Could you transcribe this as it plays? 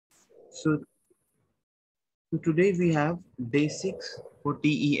So, so today we have basics for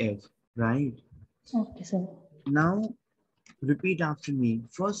TEF, right? Okay, sir. Now repeat after me.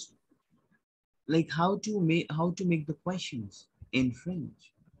 First, like how to make the questions in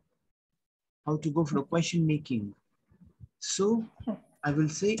French. How to go for the question making. So I will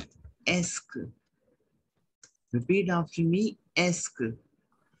say ask. Repeat after me. Ask.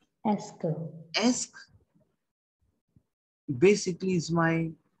 Ask. Ask basically is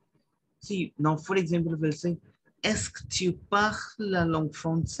my see now. For example, if I say, "Est-ce que tu parles la langue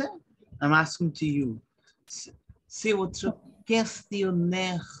française?" I'm asking to you. C'est votre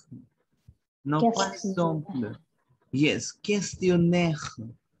questionnaire. Now, par exemple, yes, questionnaire.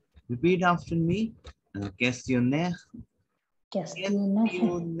 Repeat after me. Questionnaire. Questionnaire.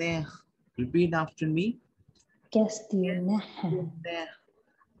 Questionnaire. Repeat after me. Questionnaire. Questionnaire.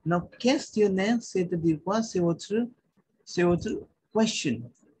 Now, questionnaire, c'est-à-dire quoi? C'est votre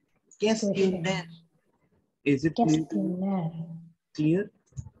question. Questionnaire. Is it clear? Questionnaire. Clear?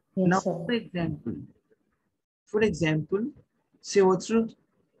 Now, Yes, sir. for example, c'est votre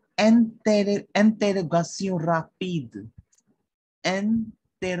interrogation rapide.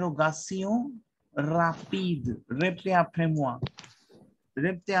 Interrogation rapide. Répétez après moi.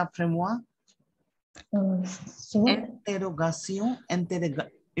 Répétez après moi. So what? Interrogation.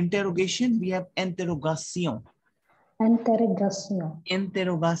 Interrogation, we have interrogation. Interrogation.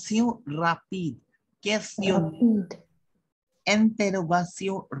 Interrogation rapide. Question. Rapide.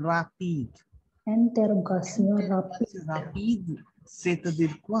 Interrogation rapide. Interrogation rapide. Rapide,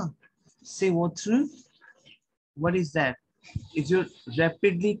 c'est-à-dire quoi? C'est votre. What is that? It's your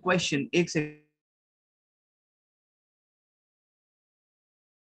rapidly question. एक second.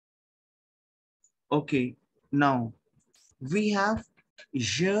 Okay, now we have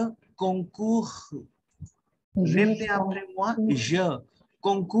je concours. Répétez après moi. Je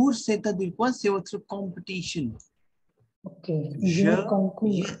concours, c'est-à-dire quoi? C'est votre competition. Okay. Je concours.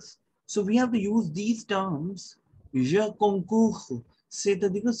 Yes. So we have to use these terms. Je concours,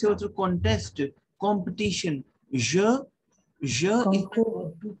 c'est-à-dire que c'est votre contest, competition. Je is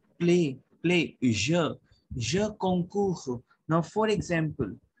to play. Je concours. Now, for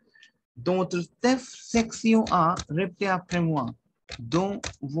example, dans votre TEF section A, répétez après moi. Dans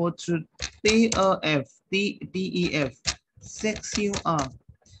votre TEF section A,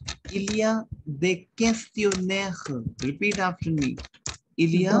 il y a des questionnaires. Repeat after me.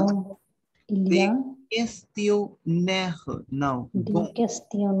 Il y a des questionnaires. Now, des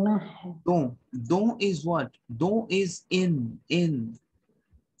questionnaires. Don is what? Don is in.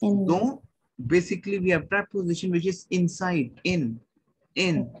 Don, basically we have preposition which is inside, in.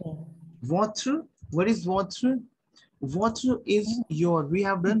 Okay. Water, what is water? Water is your, we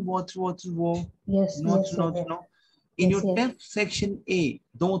have done water. Yes, not, yes, not, yes. no. In yes, your TEF section A,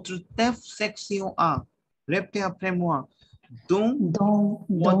 dans votre TEF section A, répétez après moi. Dans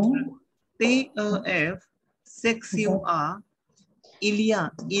TEF section A, il y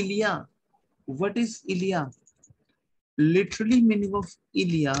a. What is il y a? Literally meaning of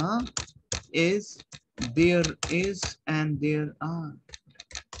il y a is there is and there are.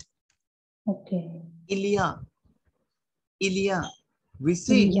 Okay. Il y a. We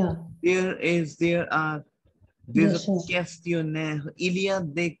say there is, there are. There's a questionnaire. Il y a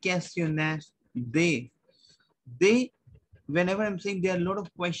des questionnaires. They. Whenever I'm saying there are a lot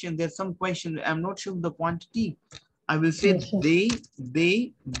of questions, there's some question. I'm not sure of the quantity. I will say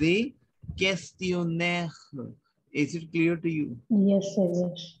they questionnaire. Is it clear to you? Yes, sir,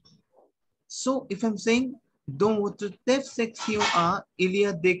 yes. So if I'm saying dans votre TEF section A, il y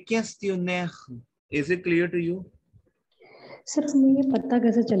a des questionnaires. Is it clear to you? Sir हमें ये पता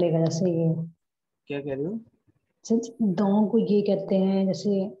कैसे चलेगा जैसे ये क्या कह रहे हो? दों को ये कहते हैं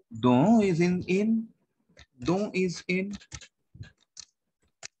जैसे दों is in दों is in.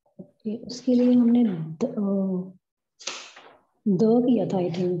 Okay, उसके लिए हमने द किया था आई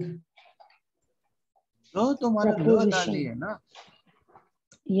थिंक. तो तुम्हारा द डाली है ना?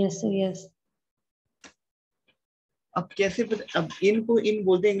 Yes sir yes. अब कैसे पता? अब इनको इन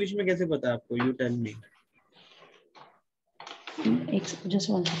बोलते हैं इंग्लिश में, कैसे पता आपको? You tell me. Just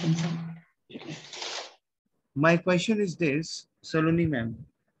one second, sir. My question is this, Saloni ma'am.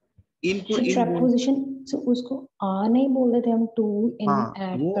 इनको इन preposition so उसको आ नहीं बोल रहे थे हम to in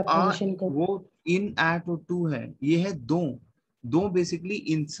at preposition को. वो in at और to है. ये है दो basically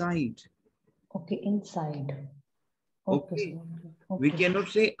inside. Okay, inside. Okay. We cannot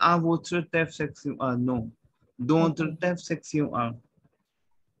say a votre TEF section A. No. Don't TEF section A.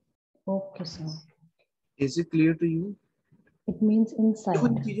 Okay, sir. Is it clear to you? It means inside. तो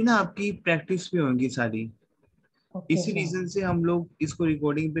चीजें ना आपकी practice पे होंगी सारी. Okay, इसी sir. रीजन से हम लोग इसको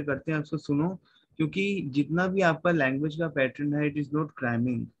रिकॉर्डिंग पे करते हैं, आपको सुनो, क्योंकि जितना भी आपका लैंग्वेज का पैटर्न है, it is not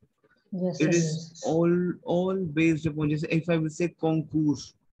क्राइमिंग, Yes, it sir. Is Yes. all based upon, जैसे if I will say concours,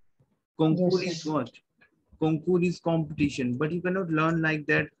 concours Yes, is sir. what? Concours is competition, but you cannot learn like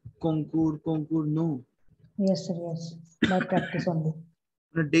that. Concours, no. Yes, sir. Yes. By practice only.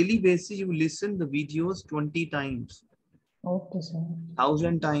 On a daily basis, you listen the videos 20 times, Okay, sir.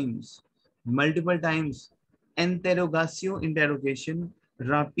 1,000 times, multiple times. Interrogatio, interrogation,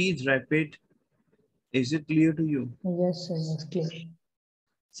 rapid. Is it clear to you? Yes, sir. Yes, clear.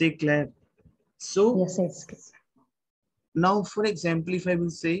 Say clear. So Yes, sir. It's clear. now, for example, if I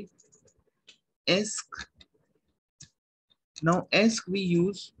will say ask, now ask we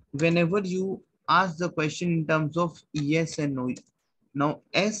use whenever you ask the question in terms of yes and no. Now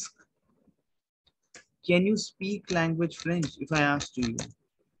ask, can you speak language French? If I ask to you,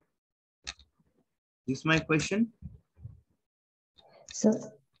 this is my question. So,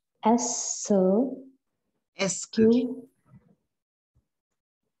 S, sir, Ask, Q,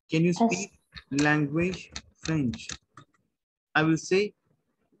 can you S, speak language French? I will say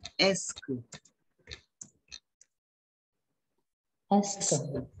ask, ask,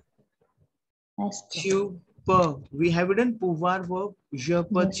 ask. tu peux. We have done pouvoir verb, je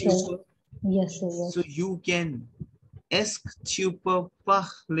peux, Yes, tu sir. peux. Yes, sir. Yes. So you can. Est-ce que tu peux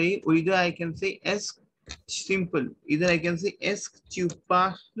parler? Or either I can say est-ce, simple. Either I can say est-ce que tu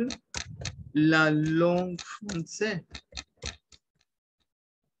parles la langue française?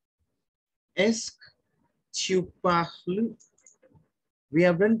 Est-ce que tu parles? We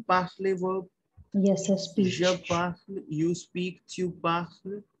have done parler verb. Yes, sir. Speech. Je parle, you speak, tu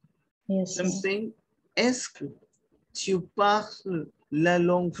parles. Yes, So I'm sir. saying, est-ce que tu parles la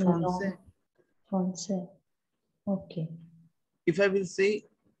langue La française? langue française. Okay. If I will say,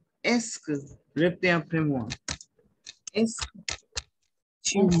 est-ce que, répétez après moi, est-ce que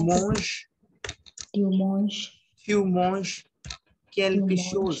tu Est-ce que manges, tu manges, tu manges tu quelque manges?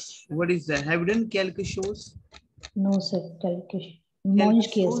 chose? What is that? Have you done quelque chose? No, sir. Quelque Quelque mange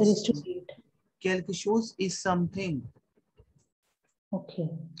kia, sir, is chose, to eat. quelque chose is something. Okay.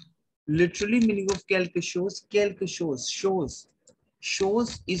 Literally meaning of quelque chose, shows.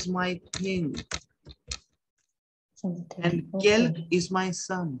 Shows is my thing. Something. And Okay. quelque is my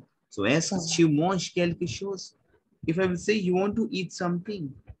son. So est-ce que Some. tu manges quelque chose? If I will say you want to eat something,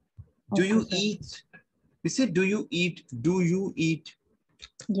 do Okay, you sir. eat? We say do you eat? Do you eat?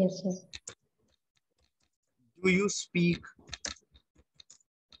 Yes, sir. Do you speak?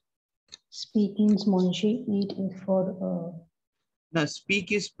 Speak means manger, eat is for Now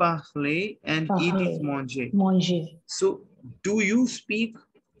speak is parler and eat is parler. manger. Manger. So do you speak?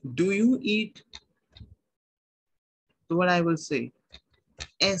 Do you eat? So what I will say,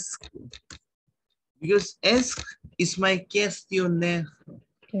 ask, because ask is my questionnaire.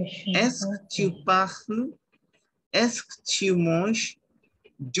 Question. Est-ce que tu Okay. parles? Est-ce que tu manges?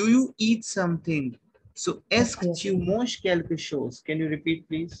 Do you eat something? So est-ce que Okay. tu manges quelque chose? Can you repeat,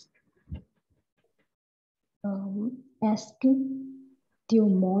 please? Est-ce que tu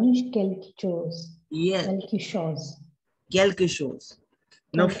manges quelque chose? Yeah, Quelque chose. quelque chose.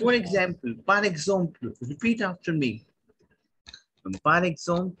 Now, Quelque for chose. example, par exemple, repeat after me. Par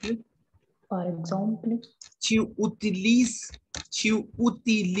exemple, Par exemple, tu utilises.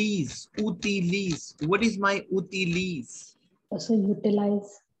 What is my utilise? also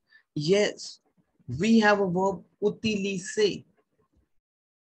utilize. Yes, we have a verb utiliser.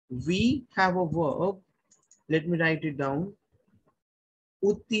 We have a verb, let me write it down.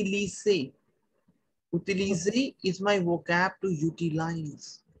 Utiliser. Utiliser is my vocab to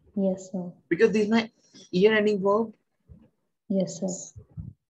utilize. Yes, sir. Because this is my year-ending verb. Yes, sir.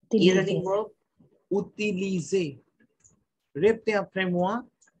 Year-ending Utiliser. verb, utiliser. Répétez après moi,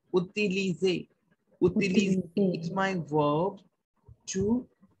 utiliser. Utiliser is Utiliser. my verb to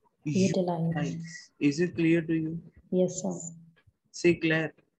Utilize. utilize. Is it clear to you? Yes, sir. Say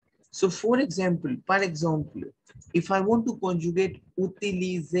clear. So for example, par exemple, if I want to conjugate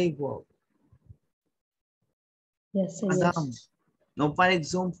utiliser verb, Yes, sir. Madame. Yes. Now, par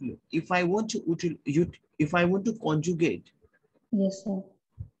exemple, if I want to conjugate Yes, sir.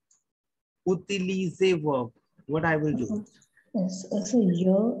 utiliser verb, what I will do? Yes, so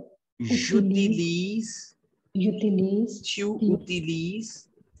your J'utilise, utilise, tu utilises,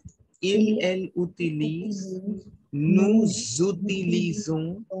 elle utilise, nous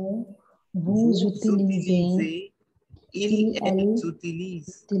utilisons, vous vous utilisez, utilisez, elle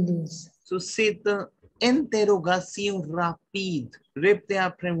utilise. utilise. So c'est une interrogation rapide. Répétez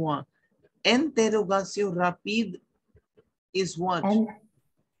après moi. Interrogation rapide is what? And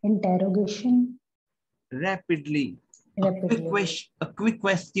interrogation Rapidly. Rapidly. A quick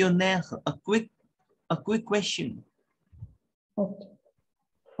questionnaire. A quick question. Okay.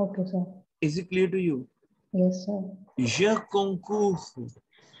 Okay, sir. Is it clear to you? Yes, sir. Je concours.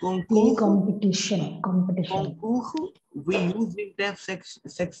 Play competition. Competition. Concours, we use in def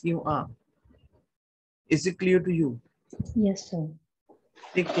section A. Is it clear to you? Yes, sir.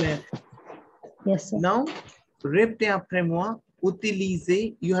 C'est clair. Yes, sir. Now, répétez après moi.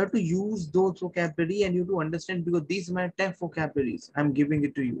 Utiliser. You have to use those vocabulary and you have to understand because these are my 10 vocabularies. I'm giving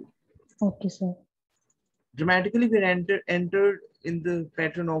it to you. Okay, sir. Dramatically, we entered in the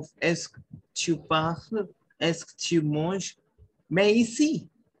pattern of est-ce que tu parles, est-ce que tu manges. Mais ici,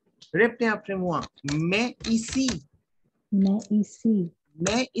 répétez après moi. Mais ici. Mais ici.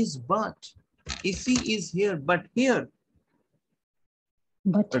 Mais is but. Ici is here, but here.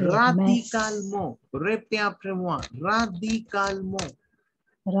 But here. Radicalement. Répétez après moi. Radicalement.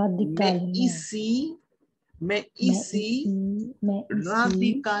 Radicalement. Mais ici. Mais ici. Mais ici.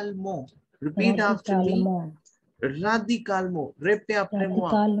 Radicalement. Repeat after me. Radicalement. Répétez après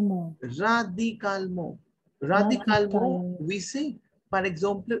moi. Radicalement. Radicalement, we say, par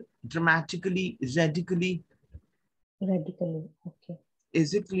exemple, dramatically, radically. Radically, okay.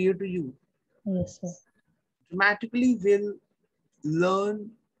 Is it clear to you? Yes, sir. Dramatically will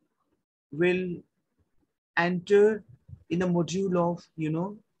enter in a module of,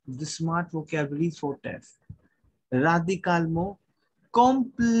 the smart vocabulary for TEF. Radicalement,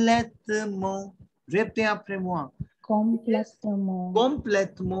 complètement, répétez après moi. Complètement.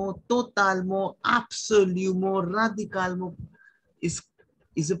 Complètement, totalement, absolument, radicalement is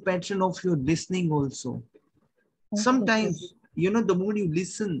a pattern of your listening also. Okay. Sometimes, the moment you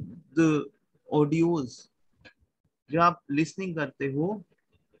listen the audios, जब आप listening करते हो,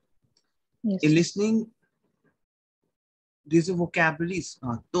 yes. In listening, these vocabularies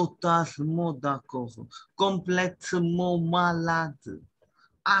are totalement d'accord, complètement malade,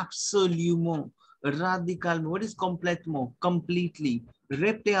 absolument, radicalement. What is complètement? Completely.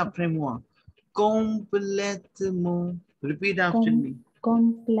 Répétez après moi. Complètement. Repeat after me.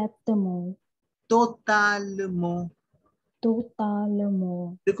 Complètement. Totalement.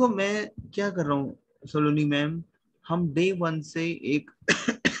 Totalement. देखो मैं क्या कर रहा हूँ सोलोनी मैम, हम डे 1 से एक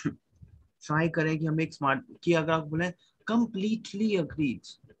ट्राई करें कि हम एक स्मार्ट कि अगर आप बोले completely agreed.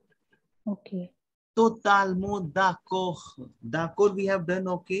 Okay. Totalement d'accord. D'accord we have done,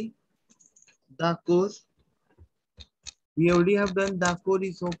 okay? D'accord. We already have done d'accord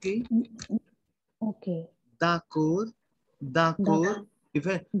is okay? Okay. D'accord. D'accord. If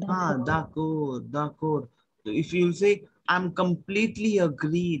I, d'accord, d'accord. So if you say, I'm completely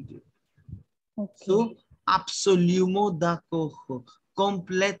agreed. Okay. So, absolument d'accord.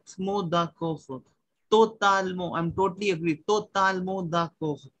 Complètement d'accord. Totalement. I'm totally agreed. Totalement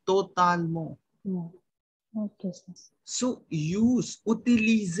d'accord. Totalement. No. Okay, sir. So, use,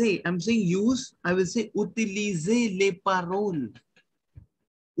 utiliser. I'm saying use. I will say utiliser les paroles.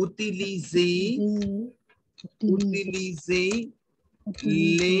 Utiliser. Utiliser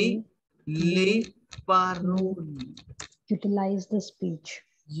les paroles. Utilize the speech.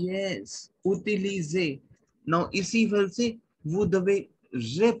 Yes, utiliser. Now, ici, il will say, vous devez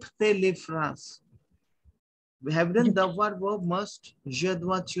répéter les phrases. We have done the verb must, je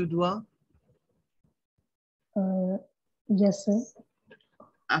dois, tu dois. Yes, sir.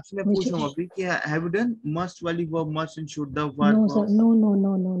 आपसे मैं पूछ रहा हूँ अभी कि have you done must वाली verb must and should the verb? No, sir.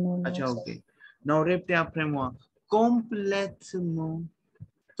 No. अच्छा, okay. Now, répétez après moi. Complètement.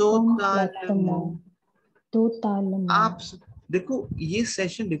 Totalement. आप देखो ये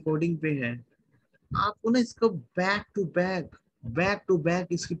सेशन रिकॉर्डिंग पे है, आपको ना इसको बैक टू बैक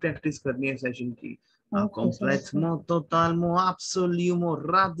इसकी प्रैक्टिस करनी है सेशन की. Complètement, totalement, absolument,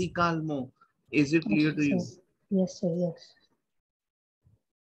 radicalement. Is it clear to you? Yes, sir. Yes.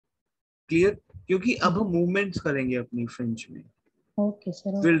 Clear? क्योंकि अब हम मूवमेंट्स करेंगे अपनी फ्रेंच में. Okay,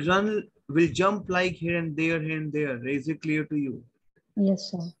 sir. We'll jump like here and there. Is it clear to you?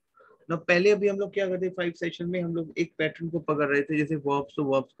 Yes, sir. ना पहले अभी हम लोग क्या करते 5 सेशन में हम लोग एक पैटर्न को पकड़ रहे थे, जैसे वर्ब्स तो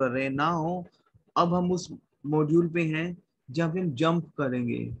वर्ब्स कर रहे हैं ना हो. अब हम उस मॉड्यूल पे हैं जहां पे हम जंप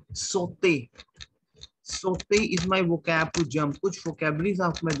करेंगे. सोते is my vocab to jump. कुछ वोकैबुलरीज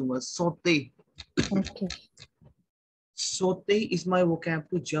आपको मैं दूंगा. Okay. सोते is my vocab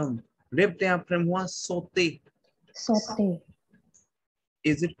to jump. Répétez après moi. Sauter.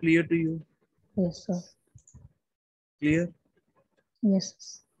 Is it clear to you? Yes, sir. Clear?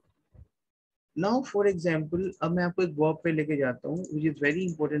 Yes. Now, for example, अब मैं आपको एक वर्ब पे लेके जाता हूँ, which is very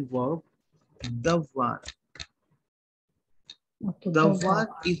important verb, devoir. Okay. Devoir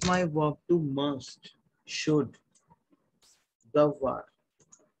is my verb to must, should. Devoir.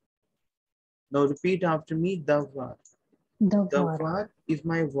 Now repeat after me, davar. Davar. Davar is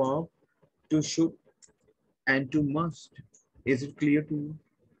my verb to should and to must. Is it clear to you?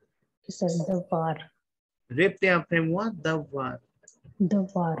 Sir, davar. Repete après moi, davar.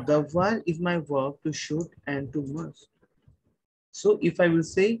 Davar. Davar is my verb to should and to must. So if I will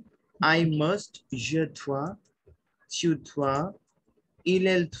say, I must, je dois, tu dois, il,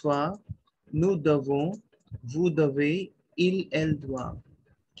 elle doit, nous devons, vous devez, il, elle doit.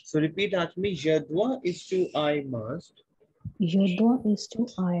 So repeat after me, je dois is to I must. Je dois is to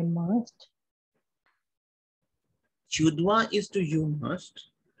I must. Tu dois is to you must.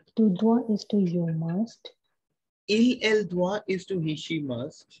 Tu dois is to you must. Il, elle doit is to he, she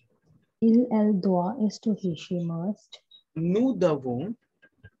must. Il, elle doit is to he, she must. Nous devons,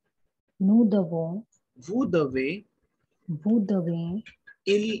 Nous devons, vous devez, vous devez,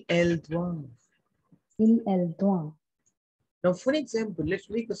 il, elle doit. il, elle doit. Now, for example, let's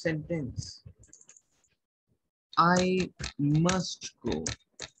make a sentence. I must go.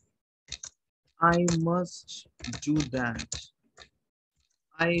 I must do that.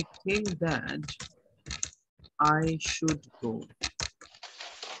 I think that I should go.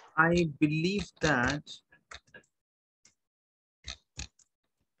 I believe that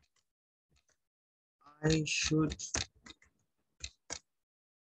I should.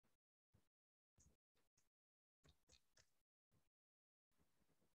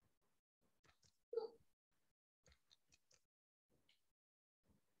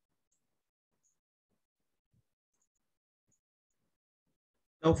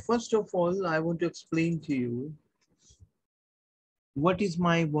 Now, first of all, I want to explain to you what is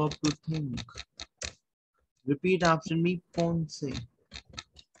my verb to think. Repeat after me, pense.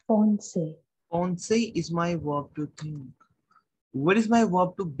 Pense. Pense is my verb to think. What is my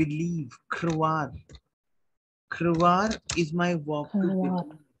verb to believe? Croire. Croire is my verb to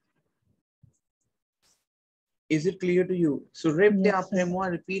believe. Is it clear to you? So repete après moi,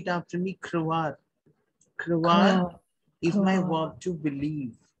 repeat after me, croire. Croire is my verb to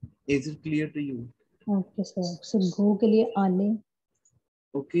believe. Is it clear to you? Okay, sir. So go के लिए आने.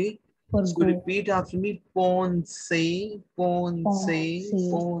 Okay. For so go. repeat after me, pense, pense, pense,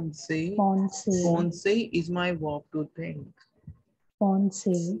 pense. Pense is my verb to think. Pense.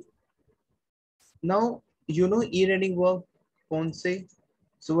 Now, you know e-reading verb, pense.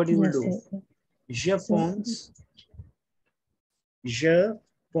 So what you will do? Sir. Je pense, je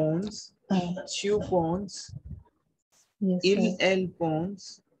pense, tu penses, il, elle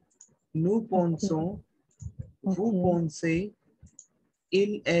pense, nous pensons, vous pensez,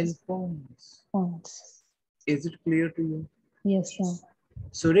 il, elle pense. Is it clear to you? Yes, sir.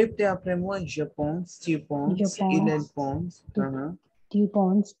 So répétez après moi, je pense, tu penses, il, elle pense. Tu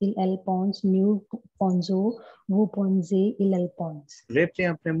penses, il, elle pense, nous pensons, vous pensez, il, elle pense. Répétez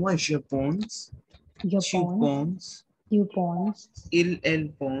après moi, je pense, tu penses, tu penses, il,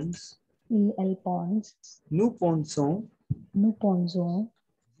 elle pense, il, elle pense, nous pensons, vous pensez,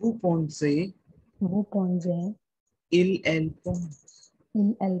 il, elle pense.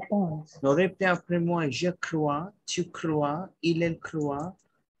 il, elle pense. Donc répétez après moi, je crois, tu crois, il, elle croit,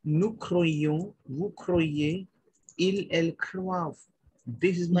 nous croyons, vous croyez, il, elle croit.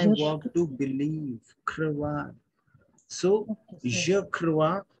 This is my verb to believe, croire. So, je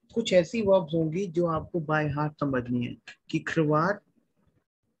crois, कुछ ऐसी verbs होंगी जो आपको by heart समझनी है कि croire,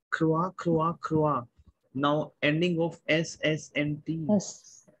 croire, croire, croire. Now ending of S, S, N, T.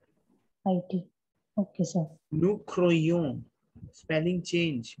 S, I, T. Okay, sir. Nous croyons, spelling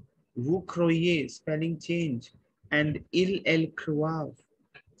change. Vous croyez, spelling change. And il, elle croit.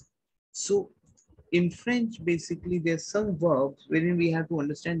 So, in French, basically, there's some verbs wherein we have to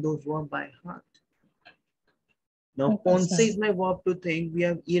understand those verbs by heart. Now, pense is my verb to think. We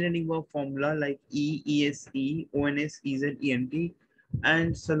have e-learning verb formula like E, ESE, ONS, EZ, ENT,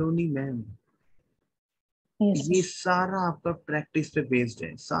 and Saloni ma'am. ये सारा आपका practice पे based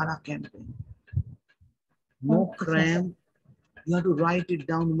है, सारा campaign. No cram. You have to write it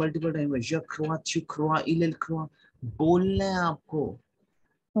down multiple times. Je crois, tu crois, il, elle croit. बोलना है आपको.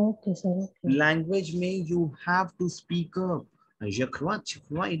 Okay, sir. Okay. Language में you have to speak up. Je crois, tu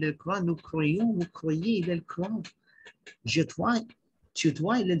crois, il, elle croit, nous croyons, vous croyez, il, elle croit. Je dois, tu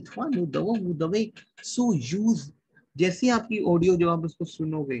dois, il, elle doit, nous devons, vous devez. So use. जैसे आपकी audio जब आप उसको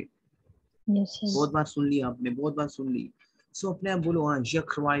सुनोगे, बहुत बार सुन ली आपने, बहुत बार सुन ली. So अपने आप बोलो, हाँ, je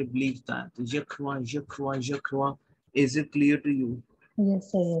crois, I believe that. Je crois, je crois, je crois. Is it clear to you?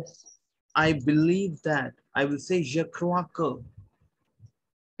 Yes, sir, yes. I believe that. I will say, je crois que.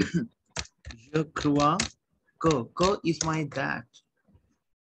 Je crois que. Que is my that.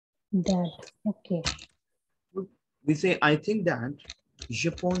 That, okay. We say, I think that. Je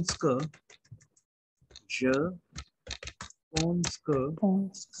pense que. Je pense que,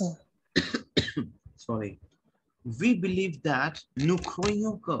 sorry, we believe that, nous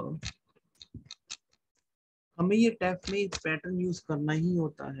croyons que, हमें ये test में इस pattern use करना ही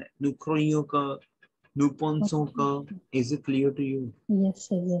होता है. nous croyons que, nous pensons que. Is it clear to you? Yes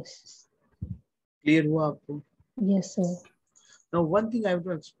sir, yes. Clear हुआ आपको? Yes sir. Now one thing I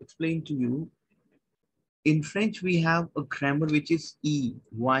will explain to you. In French we have a grammar which is E,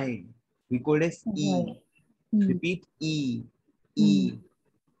 Y. We call it as E. Repeat E, E,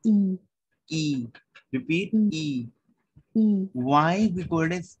 E, E. Repeat E. E. Why we call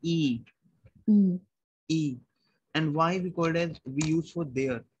it as E, E. E. And why we call it as, we use for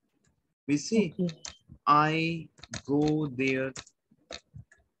there. We say, Okay. I go there.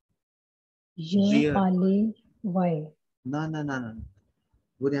 Je There. allais, why? ना ना ना ना,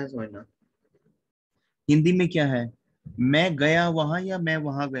 वो ध्यान से समझना. हिंदी में क्या है? मैं गया वहां या मैं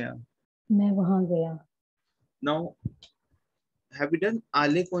वहां गया? मैं वहां गया. Now, have you done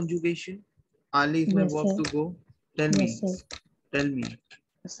ale conjugation? Ale is my Yes, verb sir. to go. Tell Yes, me. sir. Tell me.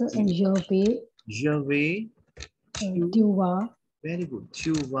 So, je vais, Je vais. tu vas, Very good.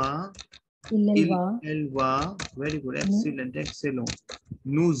 Tu vas. il va, elle va. Very good. Excellent. Excellent.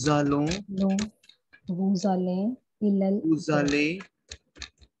 Nous allons. non, vous allez, Vous allez.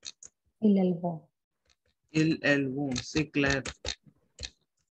 elles vont. elles vont. C'est clair.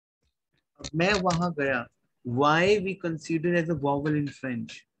 मैं वहां गया. Why we consider as a vowel in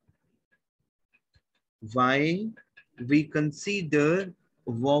French? Why we consider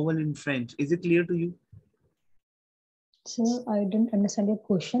vowel in French? Is it clear to you? Sir, I don't understand your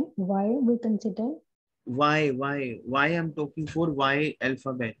question. Why we consider? Why I'm talking for Y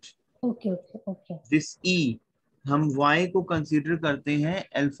alphabet. Okay. This E, हम Y को consider करते हैं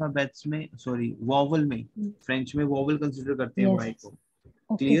alphabets में, sorry, vowel में. French में vowel consider करते हैं Y को.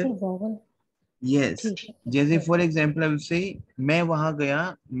 Okay, Clear? sir, vowel. Yes. जैसे for example I will say, मैं वहां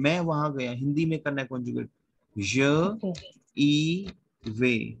गया. हिंदी में करना है conjugate. Je y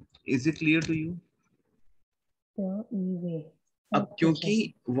vais. Is it clear to you? अब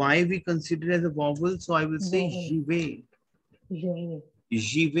क्योंकि Y we consider as a vowel, so I will say j'y vais.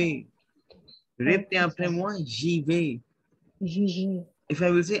 J'y vais. Répétez après moi, j'y vais. If I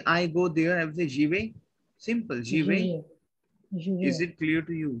will say I go there, I will say j'y vais. Simple, j'y vais. Is it clear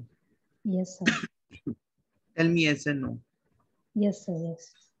to you? Yes, sir. Tell me yes and no. Yes, sir,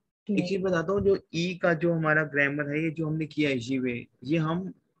 yes. एक चीज बताता हूँ, जो ई का जो हमारा grammar है, ये जो हमने किया है j'y vais, ये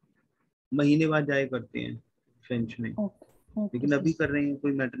हम महीने बाद जाए करते हैं फ्रेंच में. लेकिन अभी कर रहे हैं,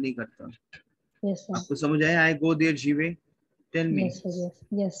 कोई मैटर नहीं करता. आपको समझ आया? आई go there j'y vais. Tell me.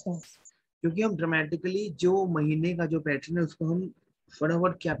 Yes sir. क्योंकि हम ड्रामेटिकली जो महीने का जो पैटर्न है उसको हम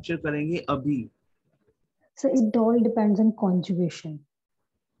फटाफट कैप्चर करेंगे अभी. So it all depends on conjugation.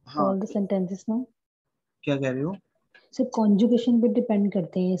 हाँ. All the sentences now. क्या कह रहे हो? So conjugation पे depend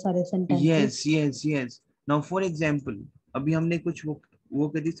करते हैं ये सारे sentences. Yes. Now for example, अभी हमने कुछ वो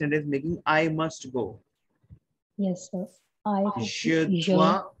करी sentence making. I must go. Yes sir.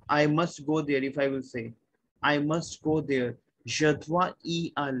 I must go there. If I will say I must go there. Je dois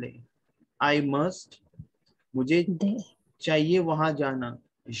y aller. I must, मुझे चाहिए वहां जाना.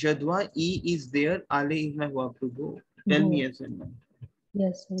 Je dois y is there. Aller is my verb to go. Tell me yes and no.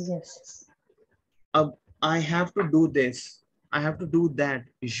 Yes. अब I have to do this. I have to do that.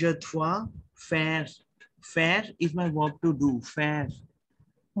 Je dois faire. Faire is my verb to do. Faire.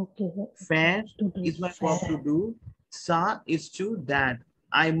 Okay. Faire is my verb to do. Ça is to that.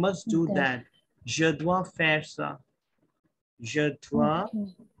 I must do that. Je dois faire ça. Je dois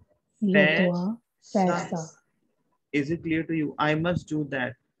faire ça. Is it clear to you? I must do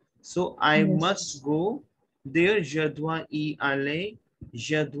that. So I must go there. Je dois y aller.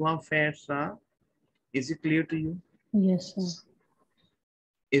 Je dois faire ça. Is it clear to you? Yes, sir.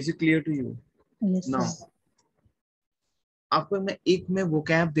 Is it clear to you? Yes, now, sir. आपको मैं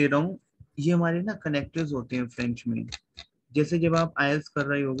vocab दे रहा हूँ. ये हमारे ना connectors होते हैं French में. जैसे जब आप आयल्स कर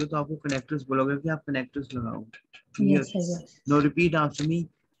रहे होगे तो आपको कनेक्टर्स बोलोगे कि आप कनेक्टर्स लगाओ. Yes. Now repeat after me.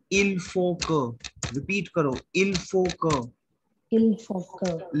 Il faut que. Repeat करो. Il faut que. Il faut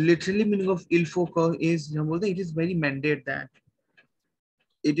que. Literally meaning of il faut que is, हम बोलते हैं, it is very mandate that.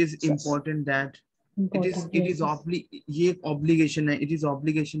 It is important that. It is ये obligation है. It is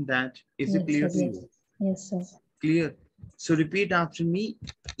obligation that. Is it clear to you? Yes, sir. Clear. So repeat after me.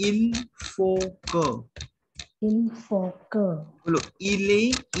 Il faut que. Il faut que.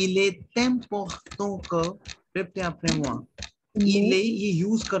 Il est important que. Répétez après moi. Il est, ये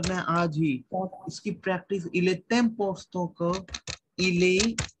use करना है आज ही. इसकी practice. Il est important que. Il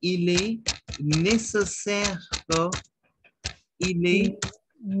est nécessaire que. Il est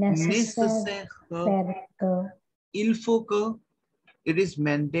nécessaire que, il faut que, it is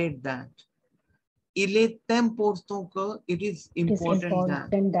mandate that, il est important que, it is important that,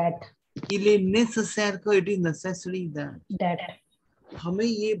 il est nécessaire que, it is necessary that. हमें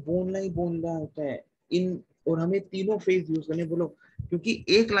ये बोलना होता है इन, और हमें तीनों phrase use करने। बोलो, क्योंकि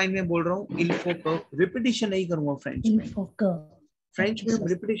एक लाइन में बोल रहा हूँ il faut que, रिपीटिशन नहीं करूंगा फ्रेंच में। फ्रेंच में हम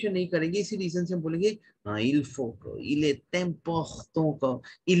रिपीटिशन नहीं करेंगे, इसी रीजन से हम बोलेंगे il faut que, il est important que,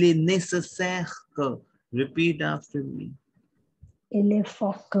 il est nécessaire que। Repeat after me. Il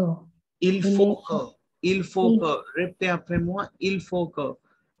faut que. Il faut que. Il faut que. Répétez après moi. Il faut que.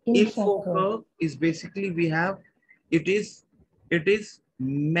 Il faut que is basically we have, it is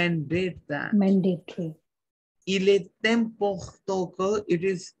mandate that. Mandatory. Il est important que, it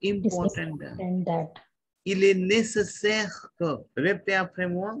is important that. Il est nécessaire que. Répétez après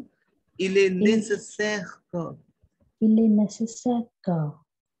moi. Il est nécessaire que. Il est nécessaire que.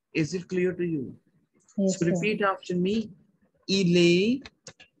 Is it clear to you? Yes, so repeat sir. after me. Il est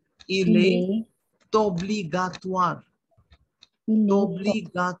obligatoire.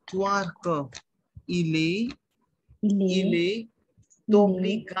 Obligatoire que. Il est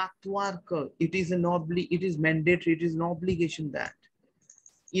obligatoire que. It is it is mandatory. It is an obligation that.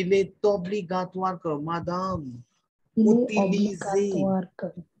 Il est obligatoire que, madame, utilisez.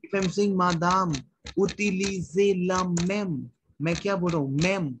 If I'm saying madame, utilisez la même. मैं क्या बोल रहा हूँ?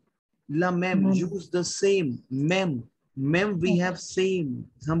 Même. La même. Use the same. Même. Même we have same.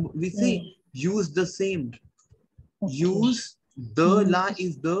 We say use the same. Use the, la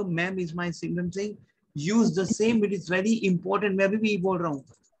is the, même is my same. I'm saying use the same. It is very important. मैं भी बोल रहा हूँ.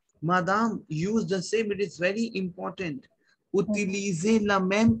 Madame, use the same. It is very important. Utilisez la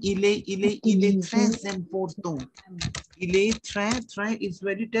même. Il est très important. Il est très is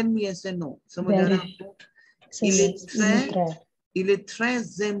very, tell me yes and no. समझ आ रहा है आपको? Il est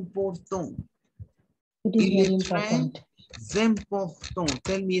très important. Il est important. important.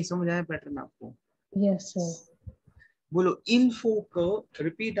 Tell me ये समझ आया pattern आपको? Yes, sir. बोलो, il faut que,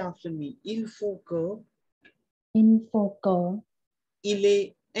 repeat after me. Il faut que. Il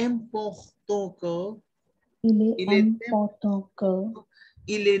est important que.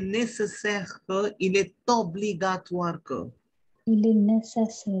 Il est nécessaire que. Il est obligatoire que. Il est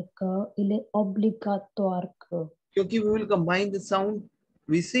nécessaire que. Il est obligatoire que. क्योंकि we will combine the sound.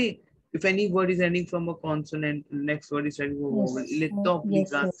 We say if any word is ending from a consonant, next word is ending from a vowel. Il est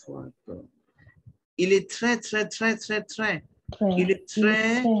obligatoire que. Il est très. Il est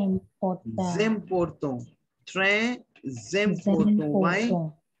très important. Très important. Why?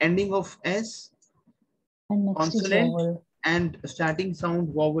 Ending of S, consonant, and starting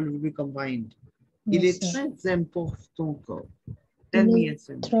sound vowel will be combined. Il est très important que. Tell me yes.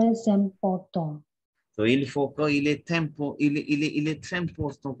 Très important. So il faut que, il est très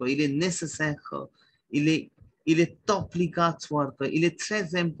important que, il est nécessaire que, il est obligatoire que, il est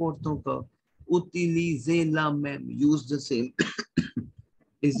très important que. Utiliser la même. Use the same.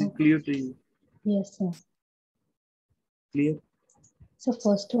 Is it clear to you? Yes, sir. Clear? So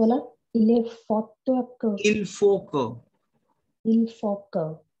first वाला, il est fort que. Il faut que. Il faut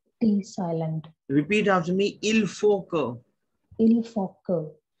que. T silent. Repeat after me. Il faut que. Il faut que.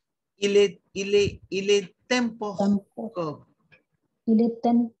 Il est important que.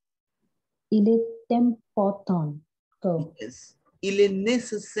 Il est important que. Yes. Il est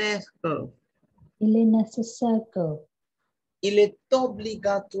nécessaire que. Il est nécessaire que. Il est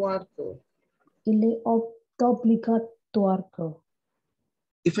obligatoire que. Il est obligatoire que.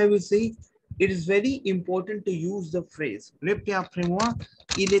 If I will say, it is very important to use the phrase. Répétez après moi.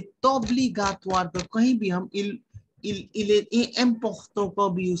 Il est obligatoire que. कहीं भी हम il est important का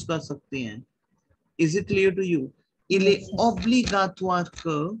भी use कर सकते हैं. Is it clear to you? Il est obligatoire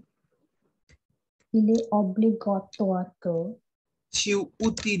que. Il est obligatoire que. Tu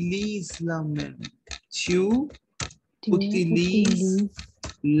utilises la même. Tu utilises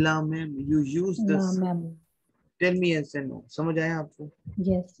la même. You use the same. Tell me yes and no. समझ आया आपको?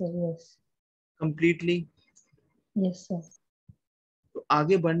 Yes, sir. Yes. Completely? Yes, sir. तो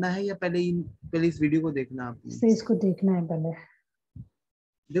आगे बढ़ना है या पहले इस वीडियो को देखना आपने? सर इसको देखना है पहले.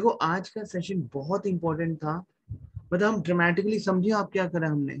 देखो आज का सेशन बहुत इंपॉर्टेंट था. मतलब हम ड्रामेटिकली समझे आप क्या करा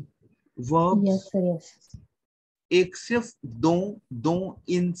हमने? Verbs. Yes, sir. Yes. एक सिर्फ दो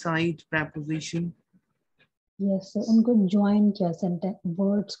इनसाइड preposition. Yes, sir. उनको ज्वाइन किया सेंटेंस,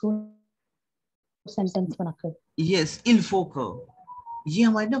 वर्ड्स को सेंटेंस बनाकर. Yes, il faut que. ये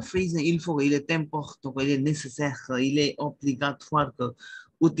हमारी ना फ्रेज है. Il faut que, il est important que, il est nécessaire que, il est obligatoire que.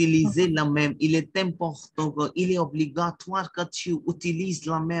 Utiliser la même. Il est important que, il est obligatoire que tu utilises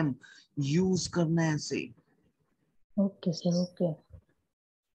la même. Use करना है ऐसे. Okay, sir. Okay.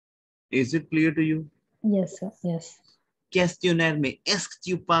 Is it clear to you? Yes, sir. Yes. Questionnaire में est-ce que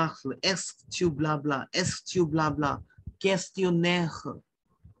tu parles, est-ce que tu blabla, est-ce que tu blabla, questionnaire.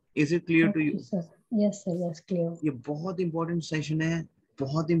 Is it clear to Okay, you? sir. Yes, sir. Yes, clear. ये बहुत important session है,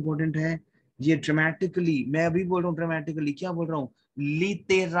 बहुत important है। ये dramatically, मैं अभी बोल रहा हूँ ड्रामेटिकली, क्या बोल रहा हूँ?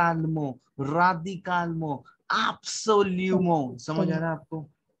 लिटेरालमो, राडिकालमो, एब्सोल्यूमो। समझ आ रहा है आपको?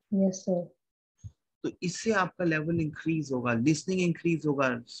 Yes, sir. तो इससे आपका लेवल इंक्रीज होगा, लिसनिंग इंक्रीज होगा,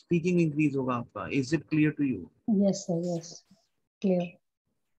 स्पीकिंग इंक्रीज होगा आपका। Is it clear to you? Yes, sir. Yes, clear.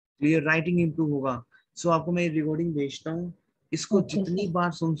 Clear, writing improve होगा। सो आपको मैं रिकॉर्डिंग भेजता हूँ, इसको Okay, जितनी sir.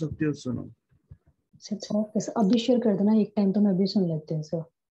 बार सुन सकते हो सुनो। ओके सर, अभी शेयर कर देना एक टाइम, तो मैं अभी सुन लेती हूँ सर।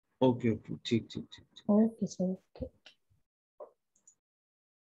 ओके ओके, ठीक ठीक ठीक। Okay sir, okay.